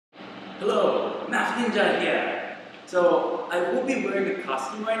Hello, Math Ninja here. So I will be wearing a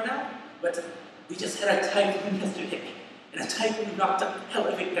costume right now, but we just had a typhoon yesterday, and a typhoon knocked up hell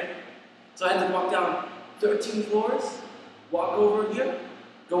of it. So I had to walk down 13 floors, walk over here,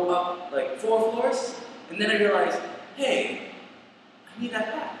 go up like 4 floors, and then I realized, hey, I need that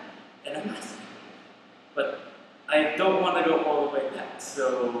hat, and I'm not. But I don't want to go all the way back.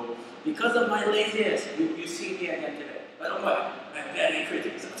 So because of my laziness, you see me again today. But don't worry, I'm very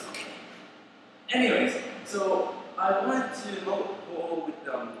pretty, so it's okay. Anyways, so I wanted to go with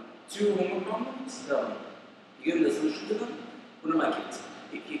 2 homework problems, give the solution to them. One of my kids,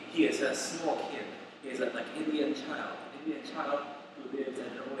 he is a small kid. He is like Indian child who lives at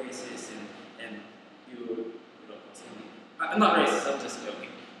an oasis and you know, I'm not racist, I'm just joking.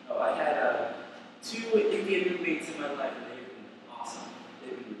 I had 2 Indian roommates in my life and they've been awesome.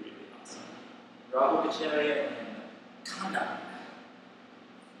 They've been really awesome. Rahul Kacharia and Kanda.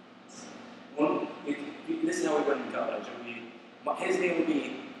 This is how we went in college. His name would be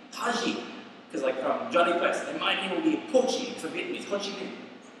Haji, because like from Johnny Quest, and my name would be Pochi, from Vietnamese, Ho Chi Minh.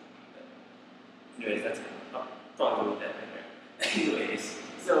 Anyways, that's I'll probably with that right there. Anyways,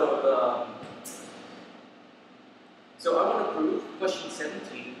 so I want to prove question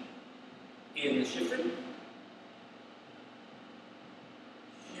 17 in the Schifrin.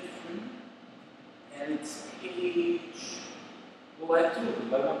 And it's page. Well, I have 2 of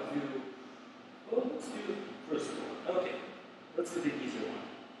them. I want to do. Well, let's do the first one. Okay, let's do the easier one.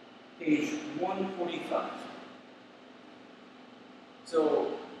 Page 145.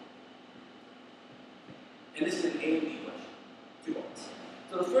 So, and this is an A and B question, 2 parts.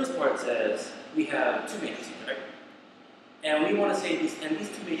 So the first part says we have 2 matrices, right? And we want to say these, and these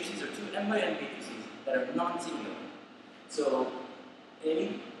 2 matrices are 2 m by n matrices that are non-singular. So A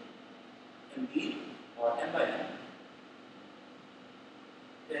and B are m by n.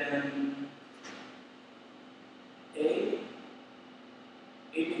 Then A,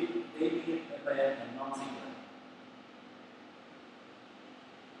 B, M by N, and non-singular.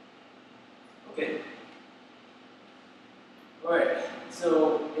 Okay. Alright, so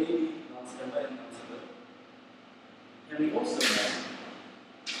A, B, M by N, non-singular. And we also know,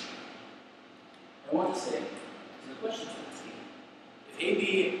 I want to say, so the question is asking, if A,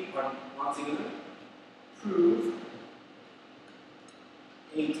 B are non-singular, prove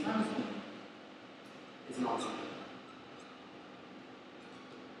A times B is non-singular.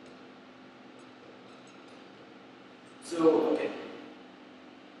 So, okay.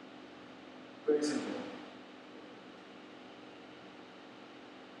 Very simple.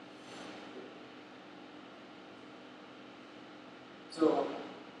 So,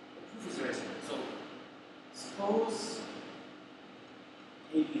 the proof is very simple. So, suppose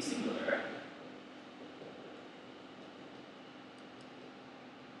A be singular,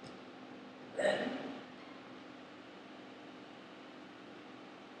 then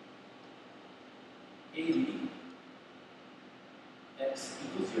AB x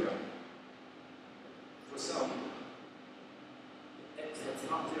equals 0 for some x that's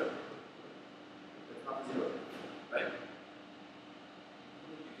not 0. That's not 0, right?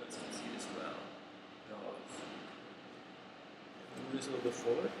 You guys can see this well. Move this a little bit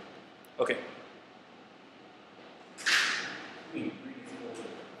forward. Okay. Bring it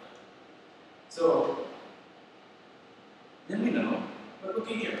forward. So then we know, but look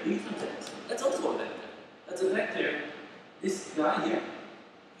at here, B times x. That's also a vector. That's a vector. This guy here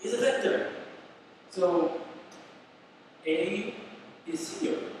is a vector. So A is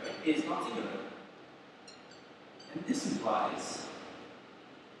singular, right? A is not singular. And this implies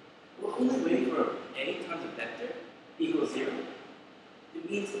we're only waiting for A times a vector equals 0. It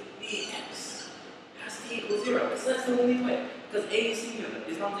means Bx has to equal 0. Because that's the only way. Because A is singular,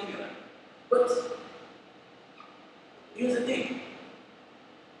 is not singular. But here's the thing.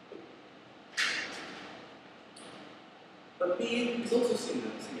 But B is also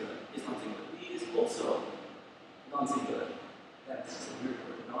singular, is not singular. B is also non-singular. That's just a weird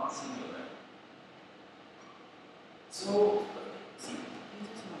word, non-singular. So, see, B is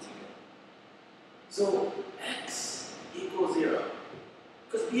also non-singular. So, x equals 0.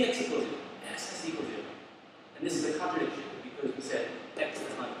 Because Bx equals 0, x has to equal 0. And this is a contradiction because we said x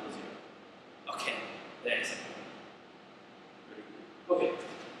does not equal 0. Okay, there's it. Okay,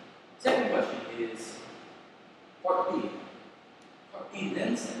 second question is part B. Part B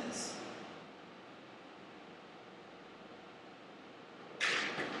then says,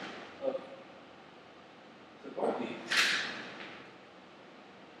 okay, so part B,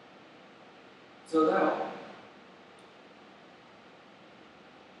 so now,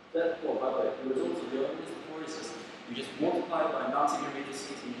 that, oh, by the way, the results of the other is before is just, you just multiply by non-singular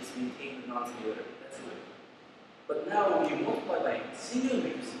matrices and you just maintain non-singular. That's the way. But now when you multiply by singular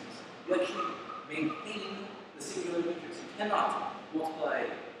matrices, you actually maintain the singular matrix. You cannot multiply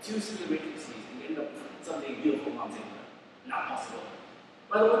two singular matrices and end up with something beautiful non-singular. Not possible.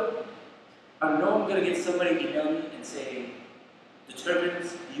 By the way, I know I'm going to get somebody email me and say,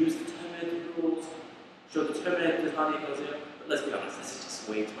 determinants, use determinant rules, show determinant does not equal 0. But let's be honest, this is just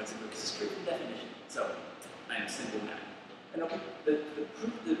way too much simple because it's straight from definition. So, I am simple man. And the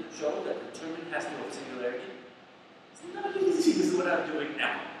proof to show that the determinant has to go with singularity is not as easy as what I'm doing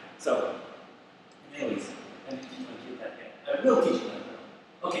now. So, anyways, I'm teach my kid that yet. I will teach them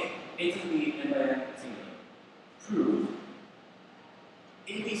that. Okay, A to the B and by n singular. Prove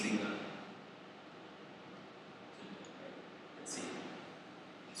AB singular. Let's see.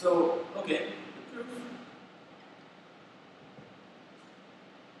 So, okay, the proof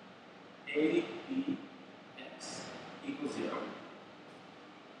A, B, x equals 0.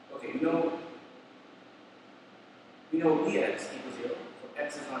 Okay, we know bx equals 0, so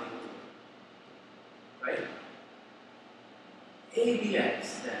x is not equal to 0. Right? abx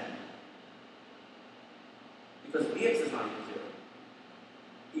then, because bx is not equal to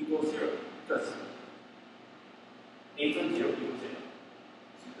 0, equals 0, because a times 0 equals 0.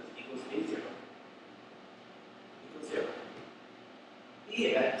 Because equals a0 equals 0.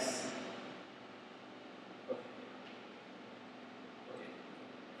 bx,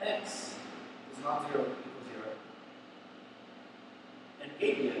 x is not 0 equals 0. And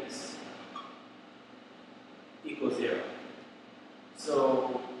abx equals 0.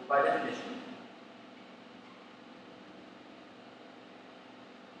 So, by definition,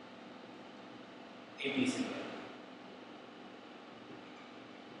 AB singular.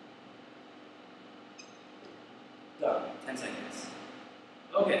 Done. 10 seconds.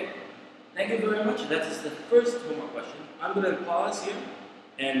 Okay. Thank you very much. That is the first homework question. I'm going to pause here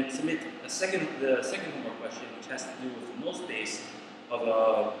and submit the second homework question, which has to do with the null space of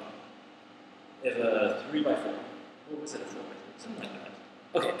a 3 by 4. Or was it a 4 by 3? Something like that.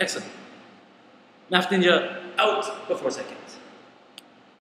 Okay, excellent. Math Ninja out before second.